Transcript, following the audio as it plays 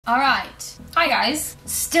Alright. Hi guys.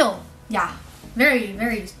 Still, yeah. Very,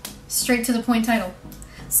 very straight to the point title.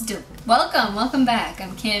 Still. Welcome back.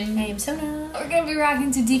 I'm Kim. Hey, I'm Sona. We're gonna be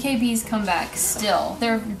reacting to DKB's comeback, Still.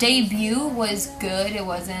 Their debut was good. It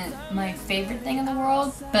wasn't my favorite thing in the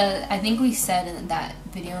world, but I think we said in that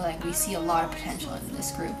video, like, we see a lot of potential in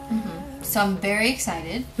this group. So I'm very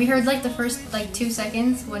excited. We heard like the first 2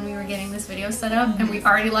 seconds when we were getting this video set up, and we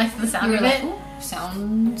already liked the sound of it. Ooh,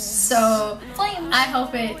 sounds so flames. I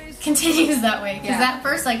hope it continues that way, because that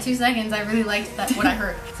first 2 seconds I really liked what I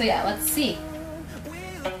heard. So yeah, let's see.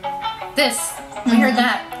 This, we heard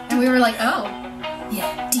that, and we were like, oh.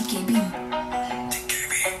 Yeah, DKB.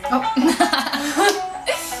 Oh.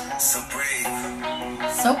 So brave.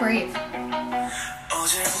 So brave.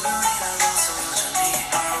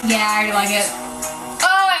 Yeah, I already like it.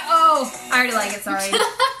 Oh, I already like it, sorry.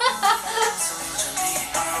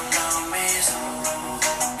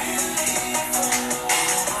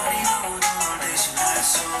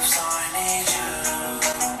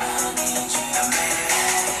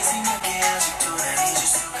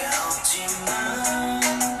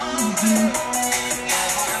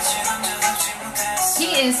 He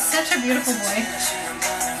is such a beautiful boy.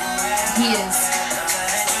 He is.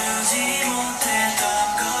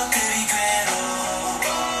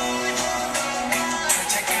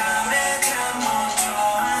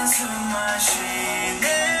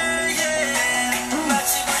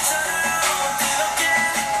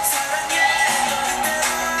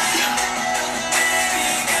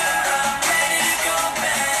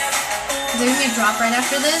 Is there gonna be a drop right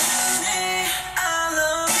after this?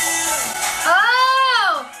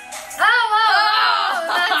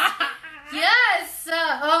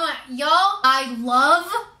 Y'all, I love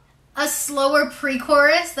a slower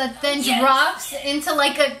pre-chorus that then drops into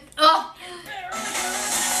like a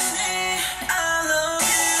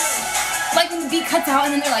like when the beat cuts out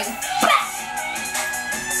and then they're like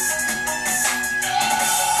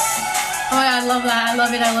oh yeah, I love that. I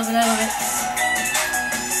love it, I love it, I love it.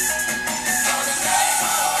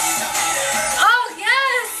 Oh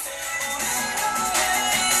yes!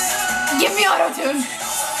 Give me auto-tune.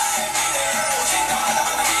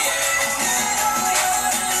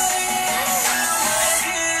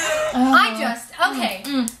 Okay,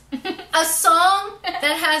 a song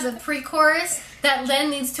that has a pre-chorus that then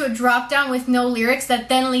leads to a drop down with no lyrics that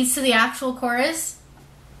then leads to the actual chorus.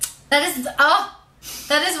 That is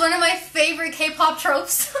one of my favorite K-pop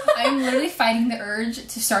tropes. I'm literally fighting the urge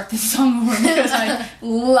to start this song over because I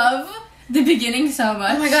love the beginning so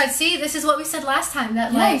much. Oh my god, see, this is what we said last time,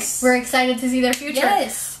 that yes. we're excited to see their future.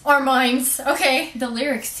 Yes. Our minds. Okay. The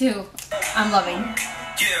lyrics too. I'm loving.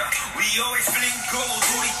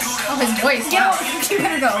 Oh, his voice. Wow. You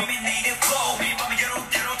better go.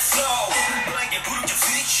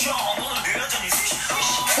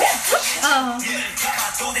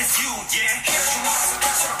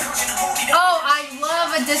 Oh, I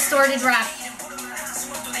love a distorted rap.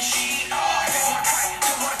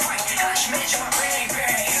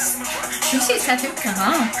 You see his tattoo? Pink!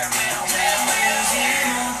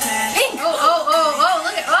 Oh,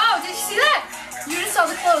 look at, did you see that? You just saw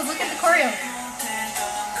the clothes, look at the choreo.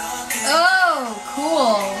 Oh,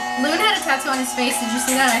 cool. Loon had a tattoo on his face, did you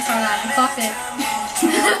see that? I saw that, I clocked it.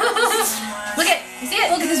 Look at, you see it?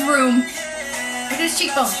 Look at this room. Look at his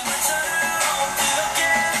cheekbone.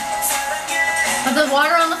 The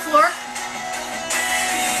water on the floor.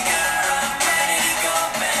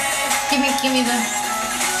 Give me the...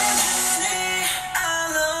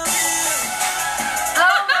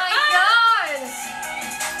 Oh my god!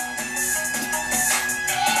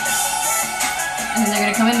 And then they're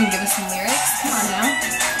gonna come in and give us some lyrics. Come on now.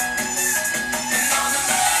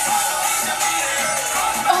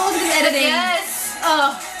 Oh, look at this editing. Yes!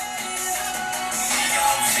 Oh.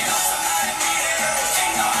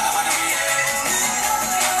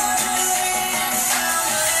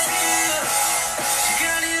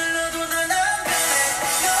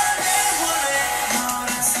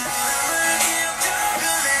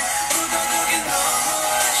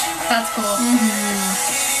 That's cool.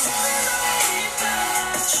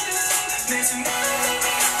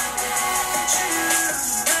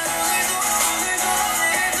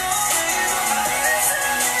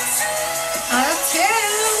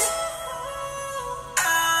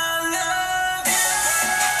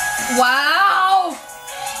 Wow!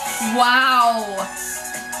 Wow!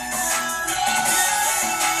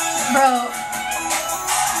 Bro.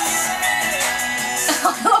 I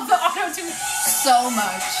love the auto-tune so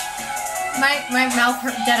much. My mouth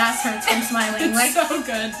dead ass hurts from smiling. It's like so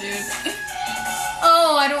good, dude.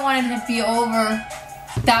 Oh, I don't want it to be over.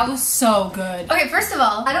 That was so good. Okay, first of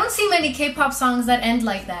all, I don't see many K-pop songs that end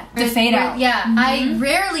like that. The fade out. Yeah, I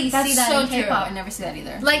rarely see that so in K-pop. True. I never see that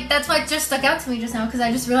either. Like, that's what just stuck out to me just now, because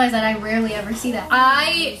I just realized that I rarely ever see that.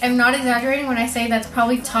 I am not exaggerating when I say that's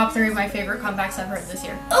probably top 3 of my favorite comebacks I've heard this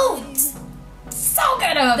year. Oh, so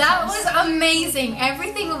good. That was amazing.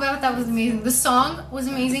 Everything about that was amazing. The song was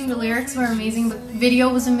amazing. The lyrics were amazing. The video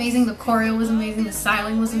was amazing. The choreo was amazing. The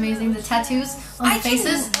styling was amazing. The tattoos on the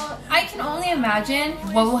faces. I can only imagine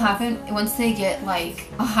what will happen once they get like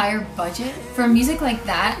a higher budget for music like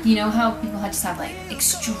that. You know how people just have like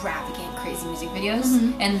extravagant, crazy music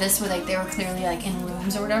videos, and this were like they were clearly like in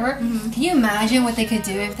rooms or whatever. Can you imagine what they could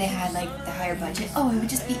do if they had like the higher budget? Oh, it would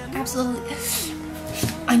just be absolutely.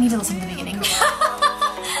 I need to listen to the beginning.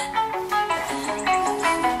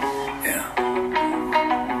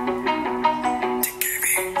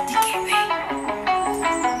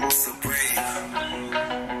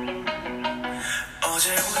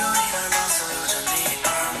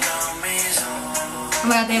 Oh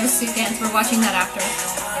my god, they have a suit dance. We're watching that after.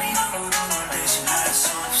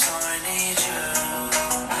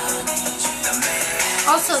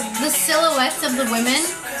 Also, the silhouettes of the women,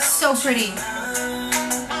 so pretty.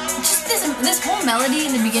 Just this whole melody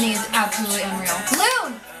in the beginning is absolutely unreal.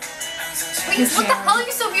 Loon! Wait, what the hell are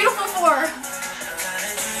you so beautiful for?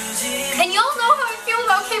 And y'all know how I feel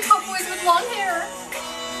about K-pop boys with long hair.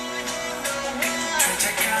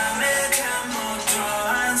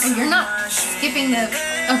 And you're not skipping the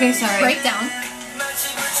breakdown.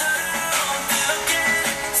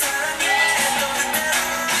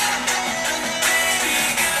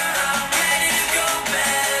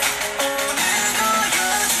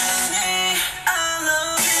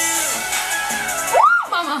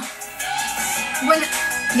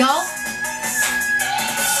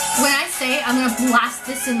 When I say I'm gonna blast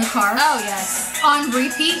this in the car. Oh yes. On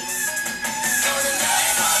repeat.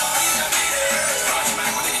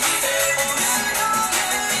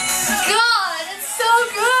 God, it's so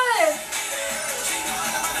good.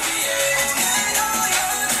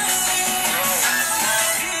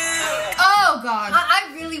 Oh God.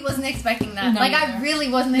 I really wasn't expecting that. No, like neither. I really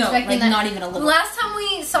wasn't expecting that. Not even a little. Last time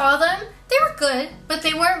we saw them, they were good, but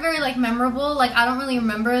they weren't very like memorable. Like I don't really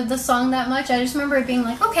remember the song that much. I just remember it being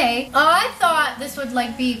like, okay. I thought this would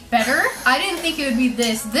like be better. I didn't think it would be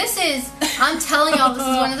this. This is, I'm telling y'all, this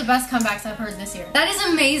is one of the best comebacks I've heard this year. That is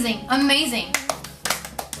amazing. Amazing.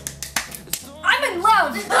 I'm in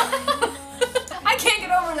love. I can't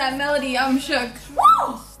get over that melody. I'm shook.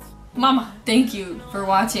 Woo! Mama, thank you for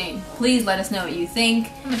watching. Please let us know what you think.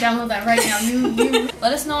 I'm gonna download that right now. You.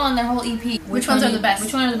 Let us know on their whole EP. Which ones are the best?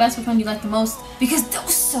 Which one are the best? Which one do you like the most? Because they're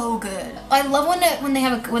so good. I love when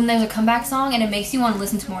there's a comeback song and it makes you want to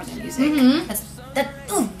listen to more of their music. It's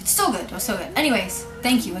so good. It was so good. Anyways,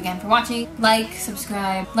 thank you again for watching. Like,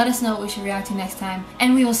 subscribe. Let us know what we should react to next time,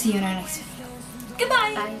 and we will see you in our next video.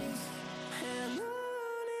 Goodbye. Bye.